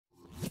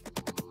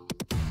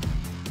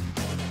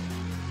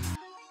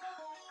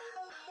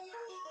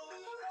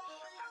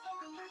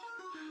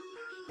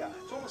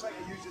almost like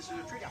I use this as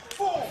a trigger.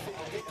 Boom!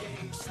 I'll hit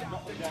him.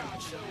 Knock him down.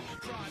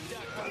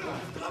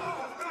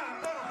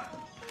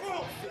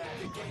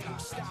 The game,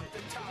 stop the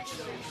talk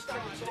show.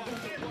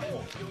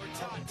 You're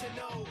taught to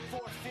know,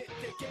 forfeit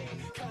the game.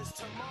 Cause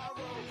tomorrow,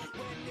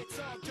 when it's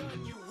all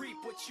done, you reap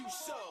what you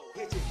sow.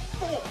 Hit it.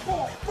 Boom,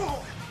 boom, boom.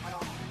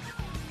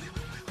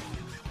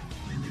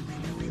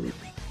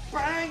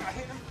 Bang! I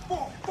hit him.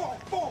 Boom, boom,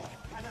 boom.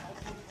 And then I'll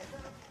put it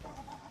down.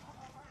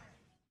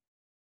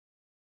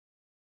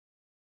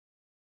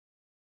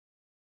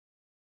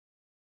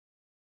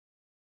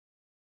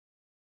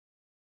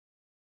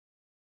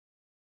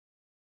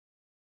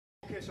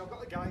 Okay, so I've got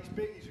the guy, he's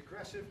big, he's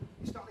aggressive,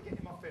 he's starting to get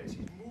in my face,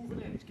 he's moving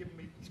in,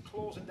 he's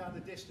closing down the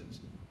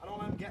distance. I don't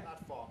let him get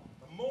that far.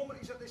 The moment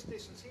he's at this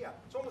distance here,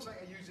 it's almost like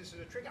I use this as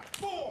a trigger.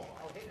 Boom!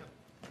 I'll hit him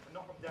and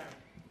knock him down.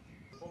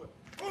 Pull it.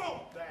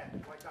 Boom! There,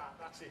 like that,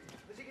 that's it.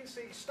 As you can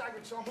see, he's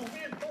staggered, so I'll move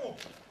in, boom!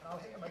 And I'll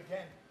hit him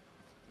again.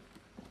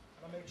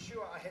 And I'll make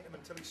sure I hit him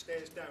until he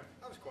stays down.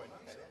 That was quite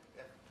nice.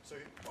 Yeah. So,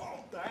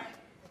 boom, there.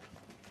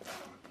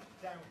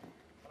 Down.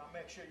 And I'll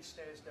make sure he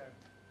stays down.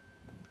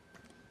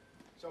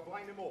 So I've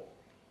lined him up.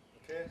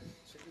 Okay,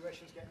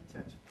 situation's getting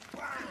tense.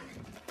 Bang!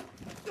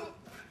 And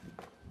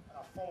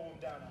I follow him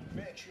down and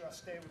make sure I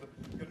stay with him.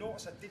 You'll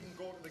notice I didn't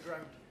go to the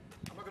ground.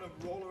 I'm not going to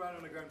roll around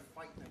on the ground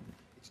fighting him.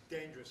 It's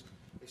dangerous.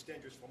 It's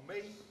dangerous for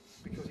me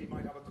because he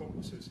might have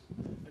accomplices.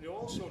 And you'll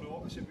also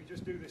notice if we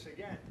just do this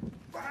again,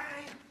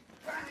 bang!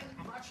 Bang!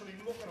 I'm actually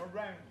looking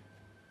around.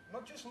 I'm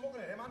not just looking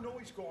at him, I know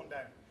he's going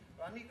down.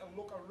 But I need to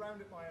look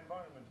around at my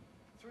environment.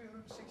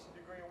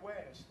 360-degree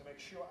awareness to make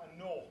sure I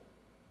know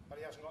that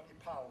he hasn't got any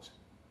pals.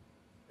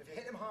 If you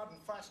hit him hard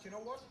and fast, you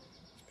know what?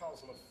 His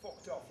pals will have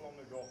fucked off long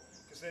ago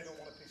because they don't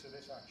want a piece of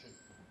this action.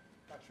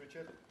 Thanks,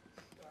 Richard.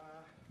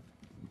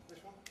 This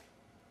one.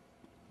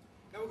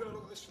 Now we're going to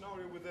look at this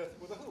scenario with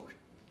a hook.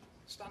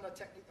 Standard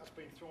technique that's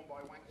been thrown by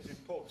wankers in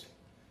pubs.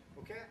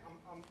 Okay?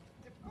 I'm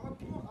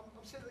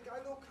saying to the guy,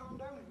 look, calm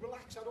down,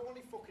 relax, I don't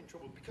want any fucking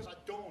trouble because I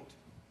don't.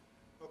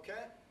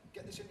 Okay?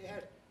 Get this in your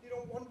head. You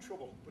don't want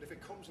trouble, but if it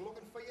comes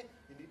looking for you,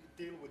 you need to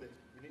deal with it.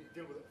 You need to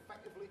deal with it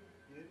effectively,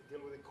 you need to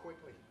deal with it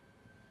quickly.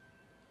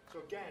 So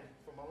again,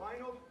 from my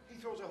lineup,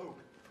 he throws a hook.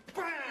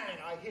 Bang!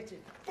 I hit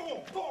it. Boom,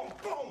 boom,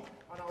 boom!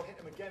 And I'll hit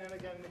him again and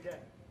again and again.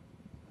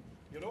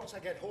 You'll notice I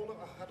had hold of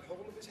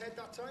his head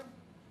that time.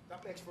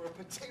 That makes for a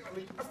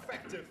particularly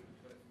effective.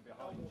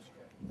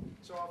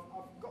 So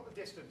I've got the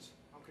distance.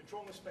 I'm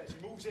controlling the space.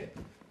 He moves in.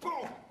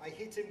 Boom! I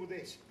hit him with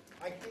this.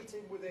 I hit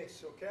him with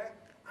this, okay?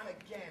 And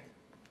again,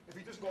 if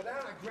he doesn't go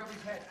down, I grab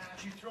his head and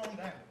actually throw him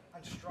down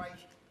and strike.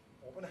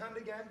 Open hand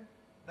again,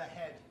 the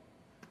head.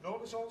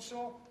 Notice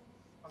also,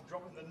 I'm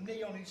dropping the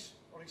knee on his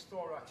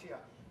thorax here.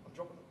 I'm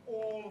dropping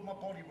all of my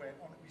body weight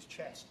onto his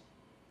chest.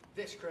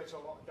 This creates a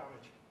lot of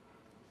damage.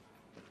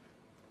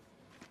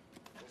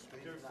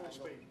 Do full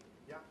speed.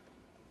 Yeah.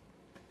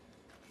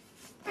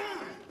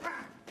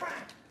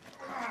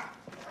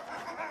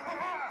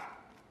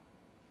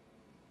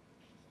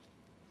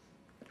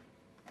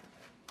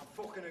 I'm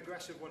fucking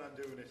aggressive when I'm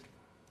doing it.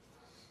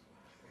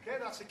 Okay,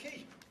 that's the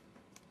key.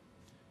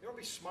 You don't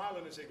be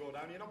smiling as they go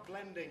down. You're not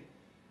blending.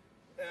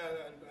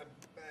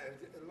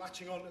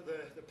 Latching on to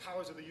the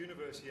powers of the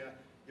universe here,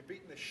 you're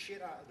beating the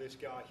shit out of this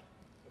guy,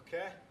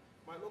 okay?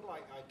 Might look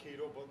like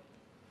Aikido, but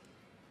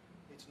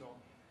it's not.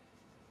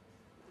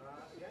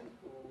 Again,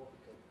 or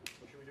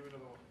should we do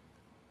another one?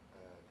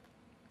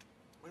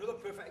 Another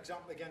perfect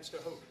example against a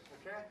hook,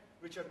 okay?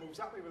 Richard moves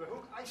at me with a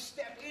hook. I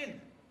step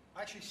in.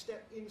 I actually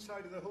step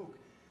inside of the hook.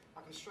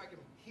 I can strike him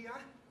here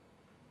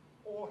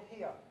or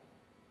here,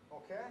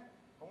 okay?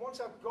 And once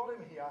I've got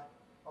him here,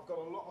 I've got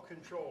a lot of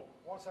control.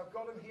 Once I've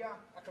got him here,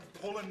 I can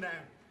pull him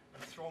down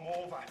and throw him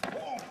over.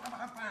 Boom,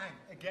 bang, bang.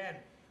 Again,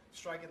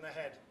 striking the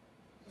head.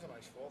 That was a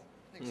nice fall.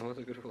 No, that's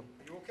a good fall.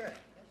 Are you okay?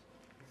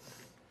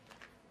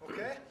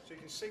 Okay, so you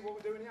can see what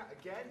we're doing here.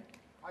 Again,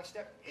 I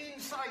step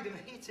inside and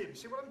hit him.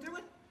 See what I'm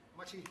doing?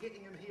 I'm actually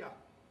hitting him here.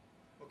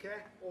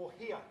 Okay, or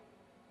here.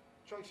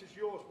 Choice is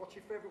yours. What's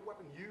your favourite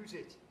weapon? Use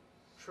it.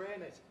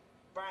 Train it.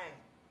 Bang.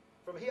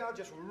 From here,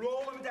 just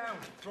roll him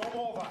down. Throw him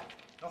over.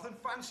 Nothing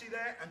fancy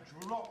there, and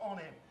drop on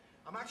him.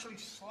 I'm actually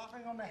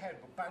slapping on the head,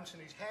 but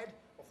bouncing his head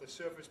off the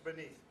surface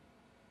beneath.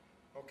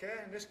 Okay,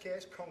 in this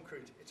case,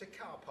 concrete. It's a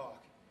car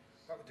park.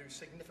 That would do a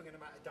significant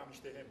amount of damage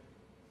to him.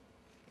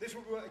 This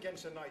would work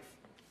against a knife.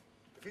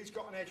 If he's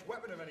got an edged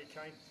weapon of any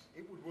kind,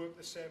 it would work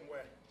the same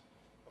way.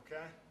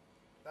 Okay?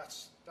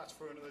 That's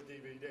for another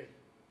DVD.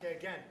 Okay,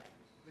 again,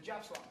 the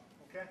jab slap.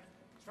 Okay?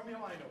 It's from your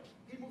lineup.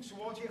 He moves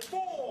towards you.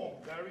 Boom!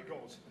 There he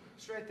goes.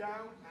 Straight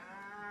down,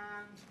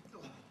 and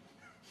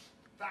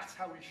that's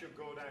how he should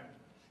go down.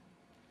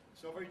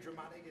 It's not very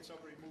dramatic, it's not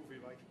very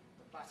movie-like,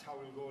 but that's how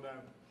he'll go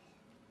down.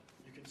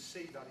 You can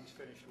see that he's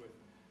finished with.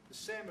 The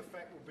same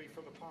effect will be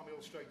from the palm heel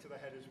straight to the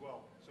head as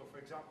well. So for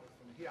example,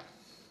 from here,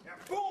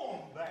 yeah, boom,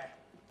 there.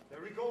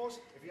 There he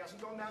goes. If he hasn't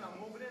gone down, I'm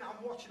moving in, I'm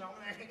watching, I'm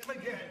going to hit him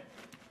again.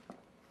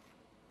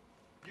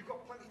 You've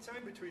got plenty of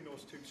time between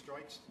those two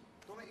strikes.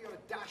 Don't think you've got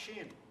to dash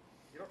in.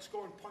 You're not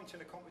scoring points in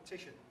a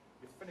competition.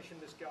 You're finishing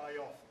this guy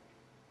off.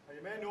 And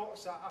you may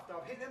notice that after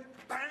I've hit him,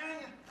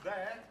 bang,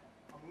 there,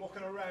 I'm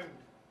looking around.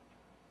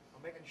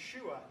 I'm making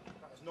sure that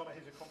there's none of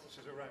his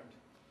accomplices around.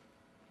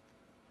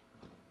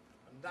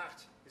 And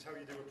that is how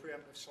you do a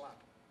preemptive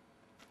slap,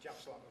 jab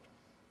slap,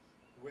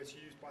 the way it's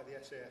used by the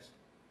SAS.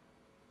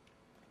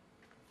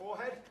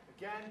 Forehead,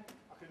 again,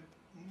 I can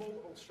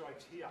multiple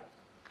strikes here.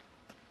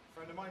 A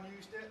friend of mine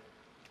used it,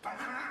 bam,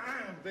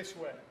 this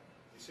way.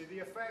 You see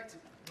the effect?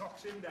 It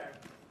knocks him down.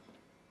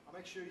 I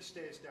make sure he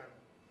stays down.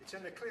 It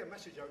sends a clear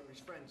message out to his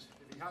friends,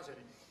 if he has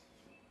any.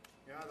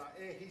 You know, that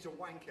A, he's a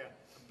wanker,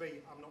 and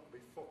B, I'm not to be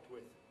fucked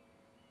with.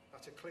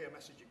 That's a clear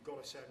message you've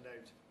got to send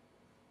out.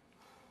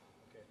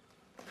 Okay.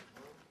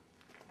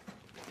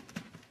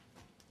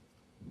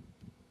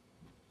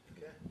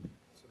 Okay.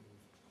 That's a move.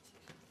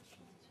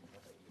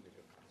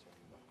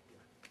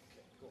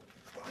 Okay, go.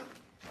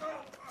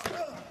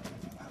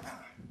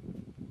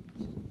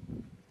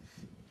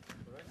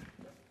 Alright,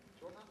 yeah. Do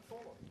you want that to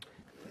follow?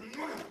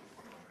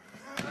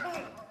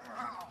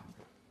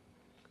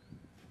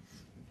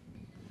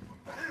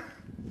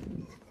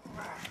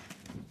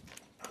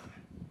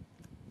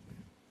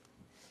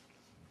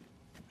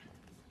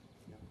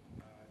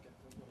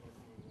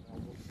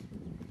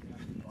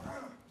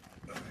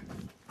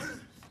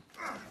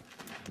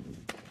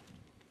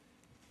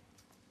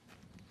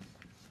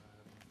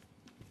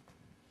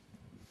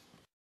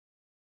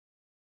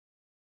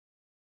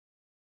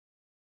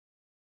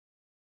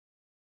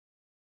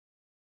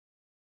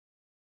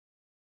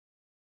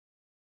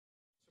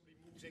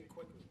 In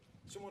quickly.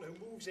 Someone who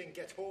moves in,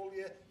 gets hold of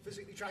you,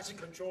 physically tries to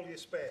control your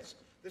space.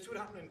 This would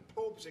happen in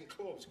pubs and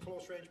clubs,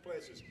 close range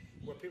places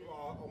where people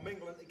are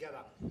mingling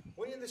together.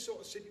 When you're in this sort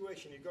of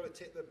situation, you've got to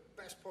take the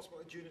best possible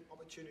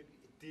opportunity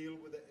to deal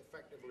with it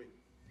effectively.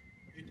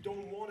 You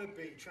don't want to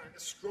be trying to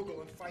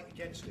struggle and fight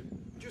against him.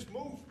 Just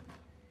move.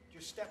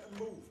 Just step and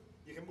move.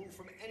 You can move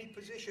from any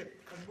position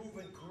and move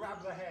and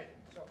grab the head.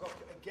 So I've got,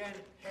 again,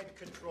 head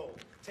control.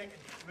 Taking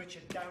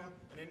Richard down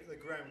and into the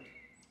ground.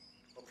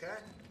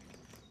 Okay?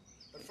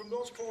 And from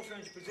those close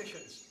range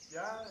positions,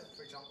 yeah,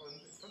 for example,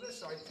 from this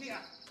side here,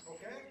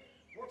 okay,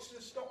 what's to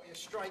stop you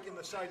striking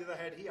the side of the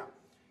head here?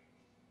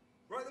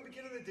 Right at the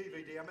beginning of the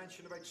DVD, I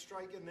mentioned about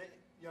striking the,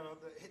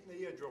 hitting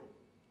the eardrum.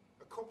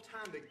 A cupped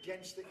hand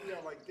against the ear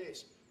like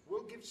this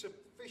will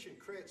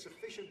create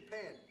sufficient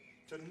pain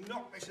to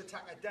knock this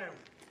attacker down.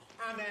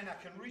 And then I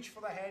can reach for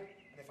the head,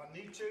 and if I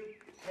need to,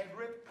 head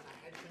rip and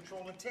a head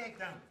control and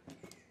takedown.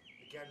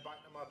 Again,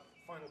 back to my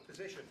final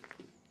position.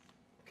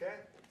 Okay?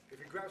 If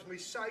he grabs me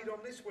side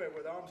on this way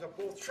where the arms are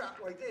both trapped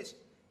like this,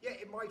 yeah,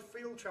 it might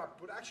feel trapped,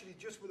 but actually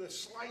just with a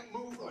slight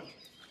movement,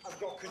 I've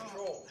got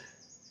control.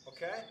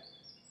 Okay?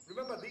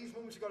 Remember, these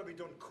movements have got to be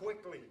done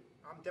quickly.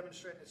 I'm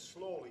demonstrating it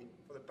slowly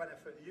for the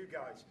benefit of you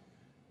guys.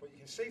 But you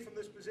can see from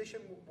this position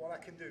what I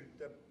can do.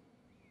 The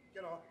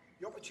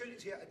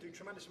opportunities here to do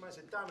tremendous amounts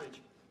of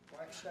damage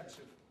are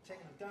extensive.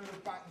 Taking him down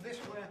and back this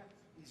way,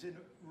 he's in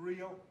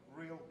real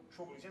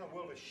trouble. He's in a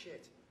world of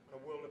shit and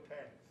a world of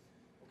pain.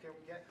 Okay,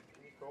 here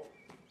you go.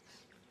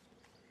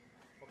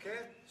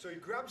 Okay, so he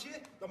grabs you.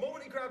 The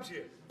moment he grabs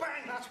you,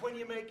 bang, that's when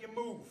you make your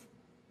move.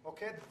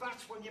 Okay,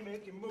 that's when you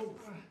make your move.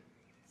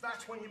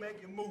 That's when you make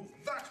your move.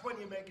 That's when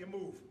you make your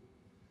move.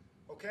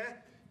 Okay?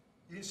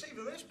 You can see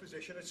from this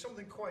position, it's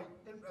something quite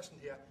interesting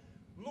here.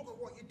 Look at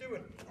what you're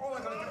doing. All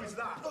I've got to do is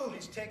that.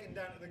 He's taken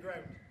down to the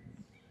ground.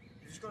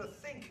 You've just got to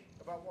think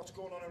about what's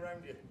going on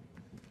around you.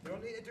 You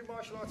don't need to do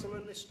martial arts to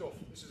learn this stuff.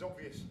 This is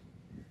obvious.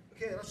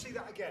 Okay, let's see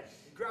that again.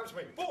 He grabs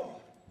me. Boom!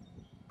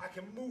 I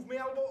can move my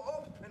elbow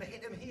up and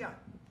hit him here.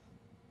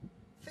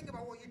 Think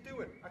about what you're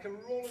doing. I can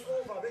roll it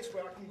over this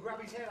way. I can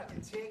grab his head. I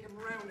can take him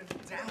round and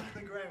down to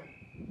the ground.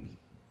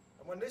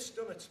 And when this is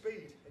done at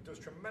speed, it does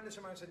tremendous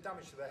amounts of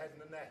damage to the head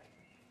and the neck.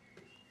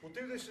 We'll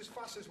do this as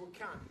fast as we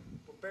can,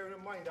 but bearing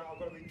in mind that I've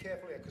got to be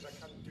careful here because I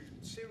can do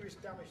serious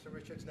damage to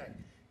Richard's neck.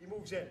 He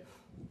moves in.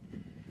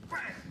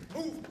 Bang!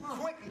 Move!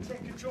 Quickly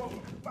take control.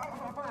 Bang,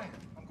 bang, bang!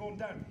 I'm going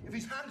down. If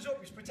his hand's up,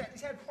 he's protecting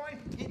his head. Fine,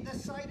 hit the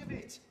side of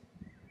it.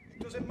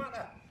 It doesn't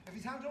matter. If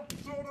his hand's up,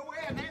 throw it away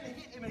and then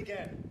hit him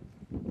again.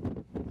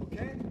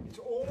 Okay? It's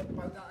all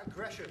about that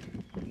aggression.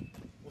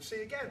 We'll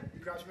see again. He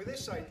grabs me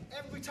this side.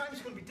 Every time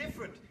it's going to be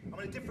different. I'm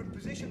in a different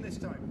position this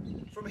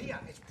time. From here,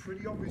 it's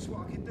pretty obvious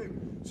what I can do.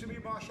 Some of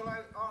you martial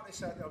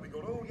artists out there will be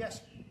going, oh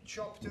yes,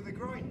 chop to the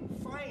groin.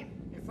 Fine.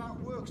 If that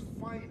works,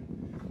 fine.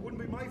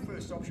 Wouldn't be my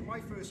first option.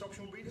 My first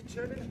option would be to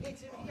turn and hit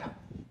him here.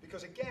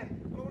 Because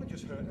again, I don't want to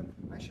just hurt him.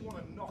 I actually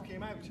want to knock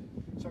him out.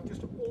 So I've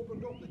just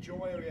opened up the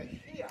jaw area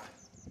here.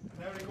 And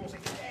there he goes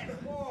again.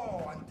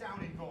 Oh, and down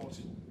he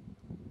goes.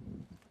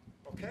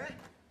 Okay?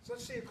 So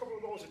let's see a couple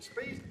of those at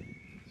speed.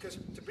 Because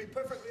to be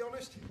perfectly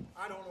honest,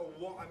 I don't know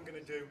what I'm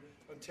going to do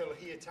until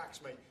he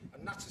attacks me.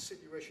 And that's the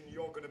situation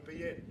you're going to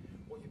be in.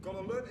 What you've got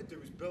to learn to do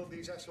is build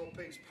these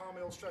SOPs, palm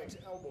heel strikes,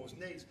 elbows,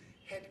 knees,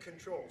 head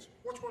controls.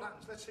 Watch what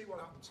happens. Let's see what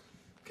happens.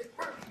 Okay,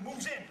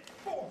 moves in.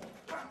 Boom.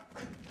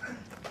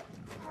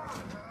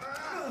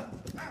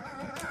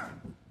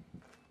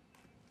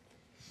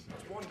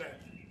 That's one down.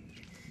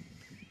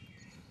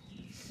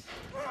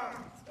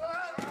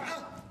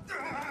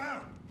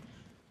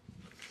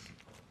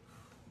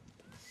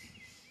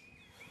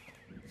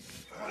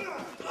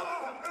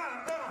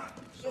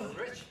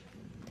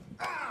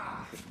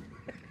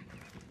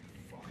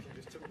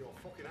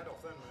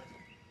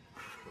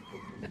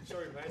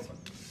 Sorry, mate.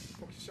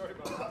 Fucking sorry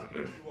about that.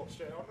 You walked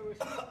straight onto it.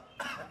 But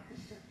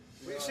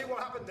you see what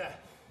happened there?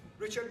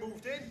 Richard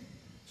moved in.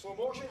 Slow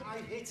motion, I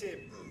hit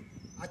him.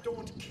 I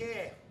don't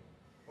care,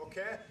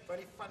 okay, for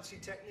any fancy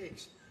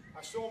techniques.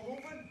 I saw him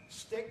moving,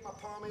 stick my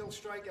palm heel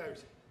strike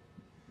out.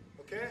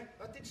 Okay?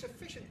 That did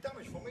sufficient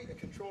damage for me to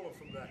control him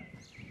from there.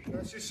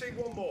 Let's just see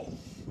one more.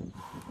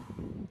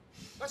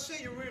 Let's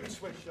say you're really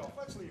switched off.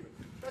 Let's leave it.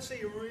 Let's say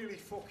you're really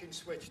fucking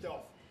switched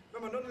off.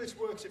 Remember, none of this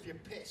works if you're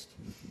pissed.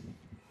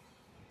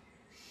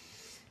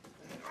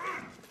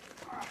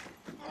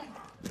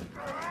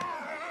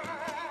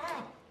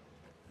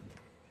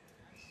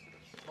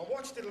 My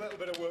watch did a little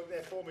bit of work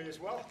there for me as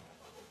well.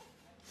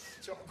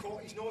 So I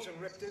caught his nose and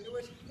ripped into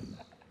it.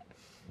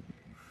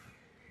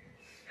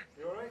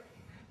 You alright?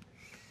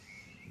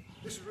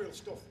 This is real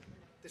stuff.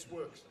 This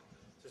works.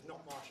 This is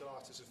not martial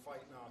arts, this is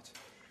fighting art.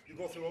 You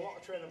go through a lot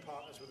of training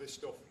partners with this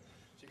stuff.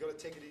 So you've got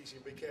to take it easy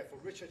and be careful.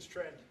 Richard's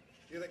trained.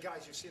 The other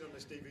guys you've seen on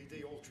this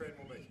DVD all train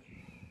with me.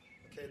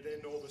 Okay, they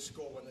know the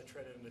score when they're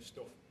training in this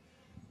stuff.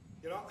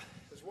 You know,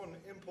 there's one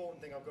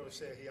important thing I've got to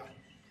say here.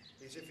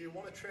 Is if you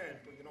want to train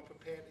but you're not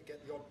prepared to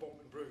get the odd bump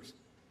and bruise,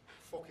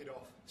 fuck it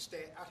off.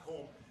 Stay at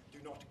home. Do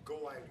not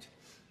go out.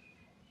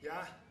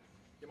 Yeah?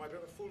 You might be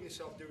able to fool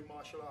yourself doing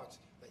martial arts,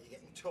 that you're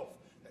getting tough,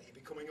 that you're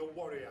becoming a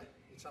warrior.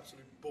 It's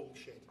absolute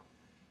bullshit.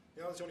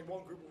 You know, there's only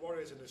one group of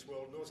warriors in this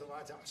world, and those are the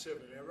lads that are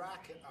serving in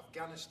Iraq and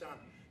Afghanistan.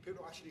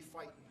 People are actually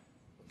fighting,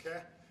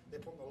 okay? They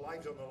put their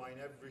lives on the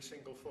line every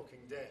single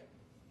fucking day.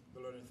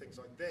 They're learning things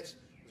like this,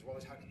 as well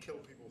as how to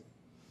kill people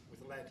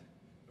with lead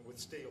and with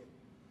steel.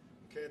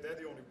 Okay, they're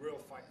the only real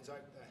fighters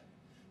out there.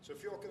 So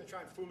if you're going to try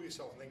and fool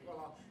yourself and think,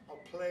 well, I'll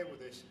play with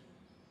this,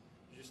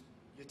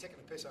 you're taking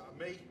a piss out of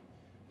me,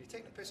 you're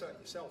taking a piss out of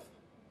yourself.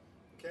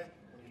 Okay?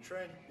 When you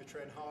train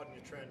hard and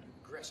you train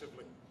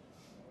aggressively.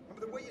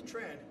 Remember, the way you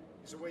train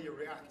is the way you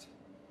react.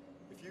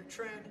 If you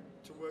train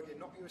to work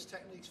innocuous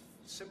techniques,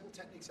 simple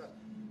techniques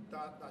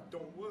that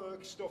don't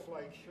work, stuff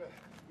like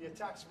he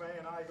attacks me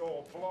and I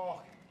go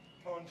block,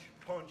 punch,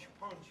 punch,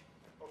 punch.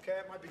 Okay,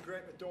 it might be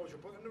great in the dojo,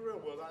 but in the real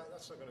world,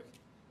 that's not going to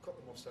cut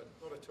the mustard,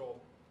 not at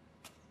all.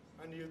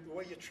 And the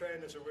way you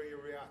train is the way you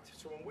react.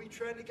 So when we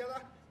train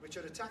together,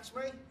 Richard attacks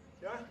me,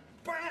 yeah,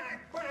 bang,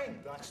 bang,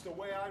 that's the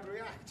way I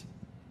react.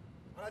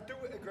 And I do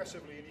it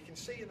aggressively, and you can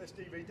see in this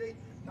DVD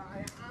that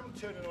I am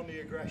turning on the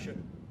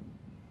aggression.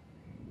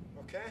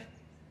 Okay?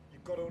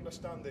 You've got to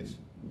understand this.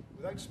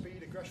 Without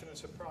speed, aggression and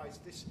surprise,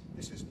 this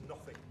is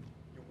nothing.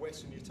 You're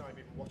wasting your time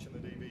even watching the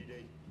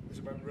DVD. It's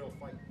about real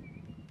fight.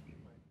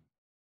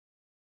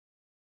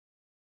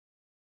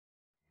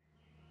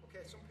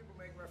 Okay, some people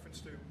make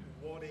reference to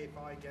what if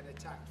I get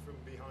attacked from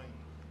behind.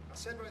 I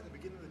said right at the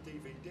beginning of the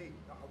DVD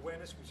that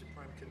awareness was a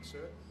prime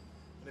concern,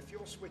 and if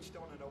you're switched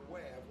on and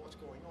aware of what's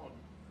going on,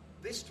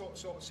 this sort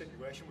of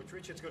situation, which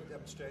Richard's going to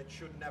demonstrate,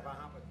 should never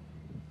happen.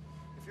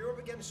 If you're up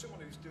against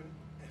someone who's doing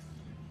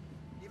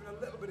even a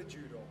little bit of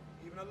judo,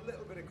 even a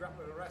little bit of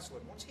grappling or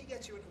wrestling, once he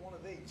gets you into one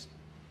of these,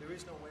 there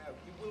is no way out.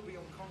 You will be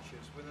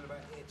unconscious within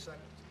about 8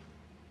 seconds.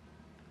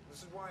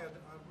 This is why I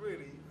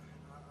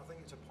think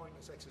it's a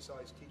pointless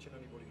exercise teaching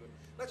anybody. But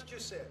let's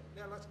just say,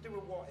 yeah, let's do a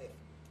what if.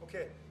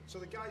 Okay, so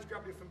the guy's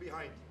grabbed you from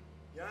behind.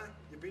 Yeah,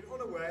 you've been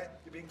unaware,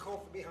 you've been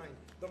caught from behind.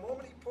 The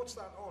moment he puts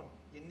that on,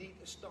 you need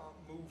to start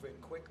moving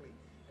quickly.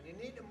 And you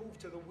need to move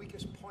to the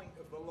weakest point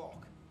of the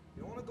lock.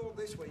 You don't want to go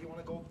this way, you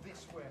want to go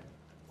this way.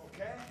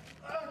 Okay?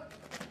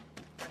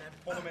 And then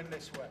pull him in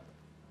this way.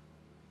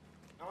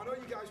 Now I know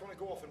you guys want to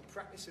go off and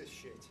practice this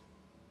shit.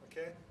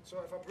 Okay?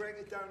 So if I break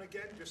it down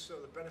again, just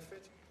so the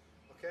benefit.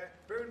 Okay?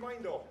 Bear in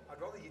mind though, I'd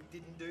rather you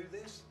didn't do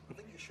this. I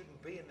think you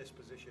shouldn't be in this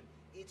position.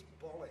 It's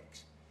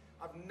bollocks.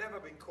 I've never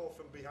been caught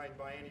from behind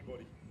by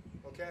anybody.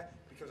 Okay?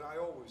 Because I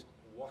always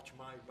watch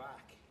my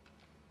back.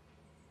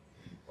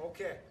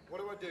 Okay, what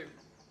do?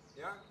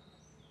 Yeah?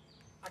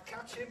 I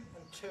catch him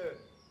and turn.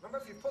 Remember,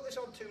 if you put this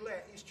on too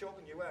late, he's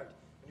choking you out.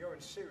 And you're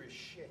in serious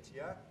shit,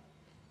 yeah?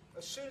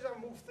 As soon as I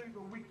move through the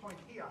weak point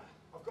here,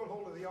 I've got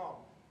hold of the arm.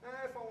 Now,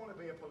 if I want to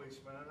be a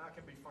policeman and I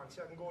can be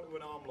fancy, I can go to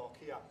an arm lock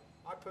here.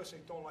 I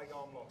personally don't like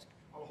arm locks.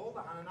 I'll hold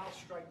the hand and I'll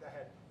strike the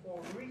head.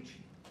 Or reach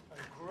and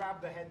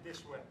grab the head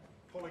this way.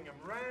 Pulling him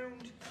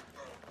round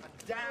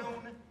and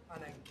down,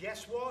 and then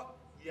guess what?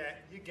 Yeah,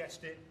 you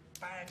guessed it.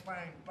 Bang,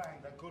 bang,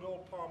 bang. The good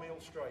old palm heel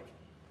strike.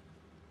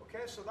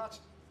 Okay, so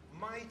that's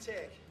my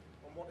take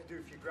on what to do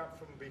if you grab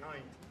from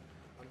behind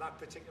on that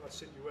particular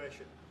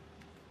situation.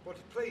 But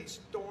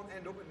please don't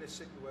end up in this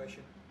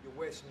situation. You're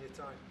wasting your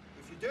time.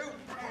 If you do,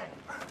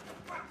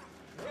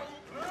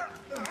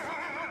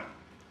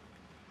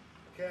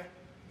 okay,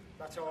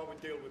 that's how I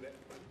would deal with it.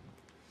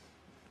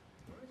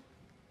 Right?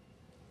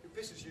 Who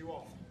pisses you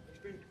off? It's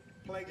been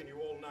plaguing you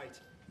all night.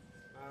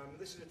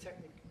 This is a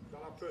technique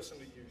that I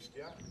personally used,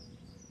 yeah?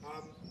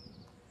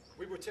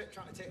 We were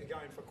trying to take a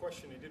guy in for a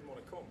question, he didn't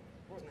want to come.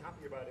 He wasn't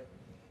happy about it.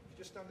 You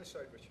just stand this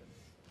side, Richard.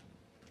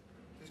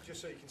 This is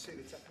just so you can see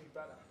the technique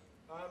better.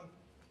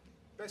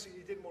 Basically,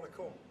 he didn't want to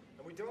come.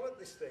 And we developed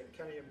this thing,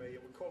 Kenny and me,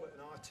 and we call it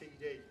an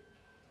RTD.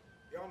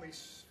 The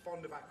Army's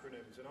fond of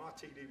acronyms, and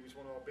RTD was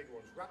one of our big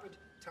ones. Rapid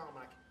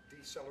Tarmac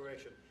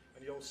Deceleration,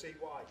 and you'll see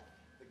why.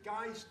 The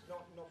guy's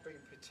not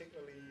being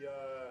particularly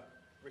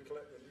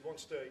recollected.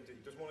 He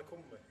doesn't want to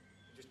come with me.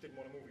 He just didn't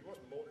want to move. He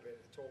wasn't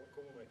motivated at all to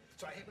come with me.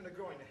 So I hit him in the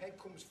groin. The head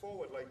comes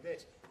forward like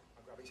this. I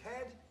grab his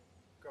head,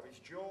 grab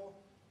his jaw,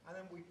 and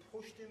then we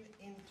pushed him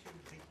into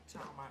the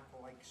tarmac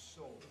like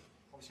so.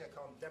 Obviously I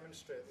can't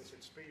demonstrate this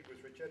at speed with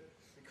Richard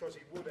because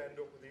he would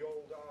end up with the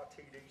old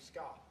RTD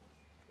scar,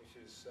 which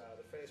is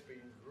the face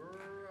being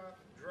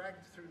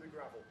dragged through the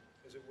gravel,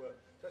 as it were.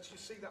 Let's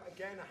just see that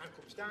again. The hand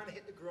comes down,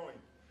 hit the groin.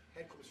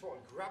 Head comes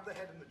forward, grab the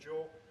head and the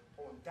jaw,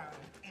 pulling down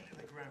into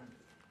the ground,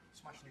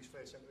 smashing his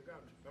face into the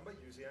ground. Remember,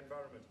 use the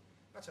environment.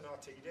 That's an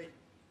RTD.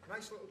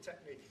 Nice little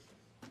technique,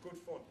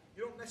 good fun.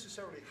 You don't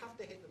necessarily have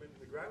to hit them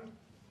into the ground.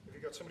 If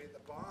you've got somebody at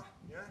the bar,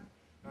 yeah,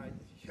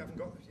 you haven't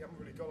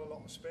really got a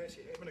lot of space.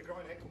 You hit him in the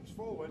groin, head comes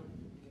forward,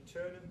 you can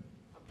turn him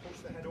and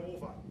push the head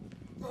over,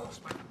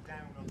 smack him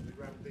down onto the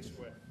ground this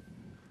way.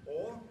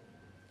 Or,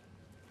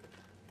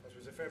 as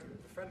was a favourite of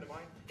a friend of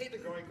mine, hit the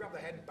groin, grab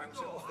the head and bounce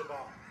it off the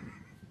bar.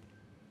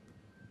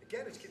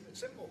 Again, it's keeping it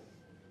simple.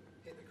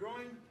 Hit the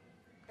groin,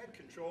 head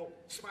control,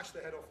 smash the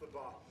head off the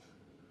bar.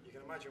 You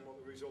can imagine what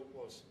the result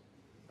was.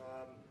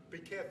 Be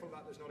careful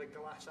that there's not a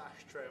glass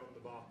ashtray on the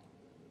bar.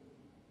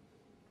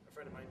 A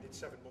friend of mine did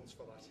 7 months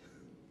for that.